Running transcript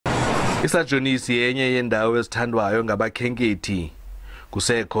I-Sajonisi yenye yendawo ezithandwayo ngabakhenkethi.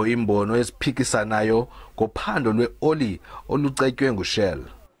 Kusekho imbono esiphikisanayo ngophando lwe-oli olucetywe nguShell.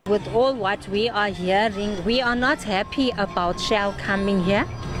 With all what we are hearing, we are not happy about Shell coming here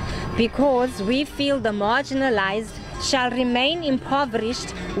because we feel the marginalized shall remain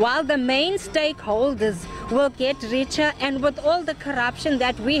impoverished while the main stakeholders will get richer, and with all the corruption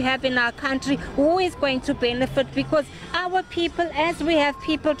that we have in our country, who is going to benefit? Because our people, as we have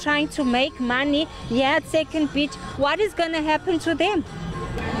people trying to make money here at Second Beach, what is going to happen to them?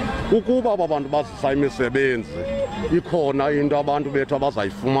 Ukuba abantu bazisa imisebenzi ikhona into abantu bethu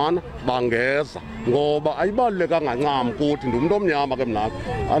abazayifumana bangeza ngoba ayibalulekanga ncam kuthi ndimuntu omnyama ke mnako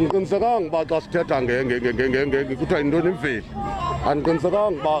andiqinisekanga uba xa sithetha kuthiwa yintoni imveli andiqinisekanga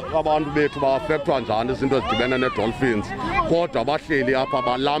uba abantu bethu baafektwa njani izinto ezidibene nee-dolphins kodwa bahleli apha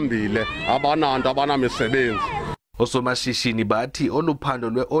balambile abananto abanamisebenzi. Osomashishini bathi oluphando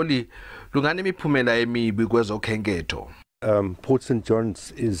lwe-oli lunganemiphumela emibi kwezokhenketho. Port St.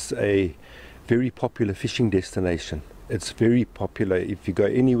 John's is a very popular fishing destination. It's very popular. If you go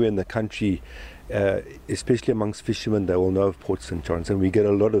anywhere in the country, especially amongst fishermen, they will know of Port St. John's, and we get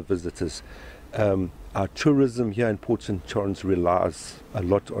a lot of visitors. Our tourism here in Port St. John's relies a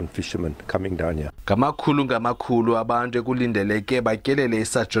lot on fishermen coming down here. Ngamakhulu abantu ekulindeleke batyelele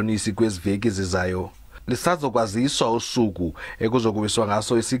i-Sajonisi kweziveki ezizayo. Lisazokwaziswa usuku ekuzokubiswa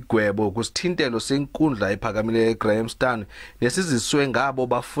ngaso isigwebo kusithintelo senkundla ephakamileyo eGrahamstown nesiziswe ngabo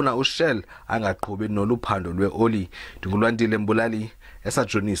bafuna uShell angaqhubi noluphando lwe-oli. Ndingulwandile Mbulali,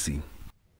 eSajonisi.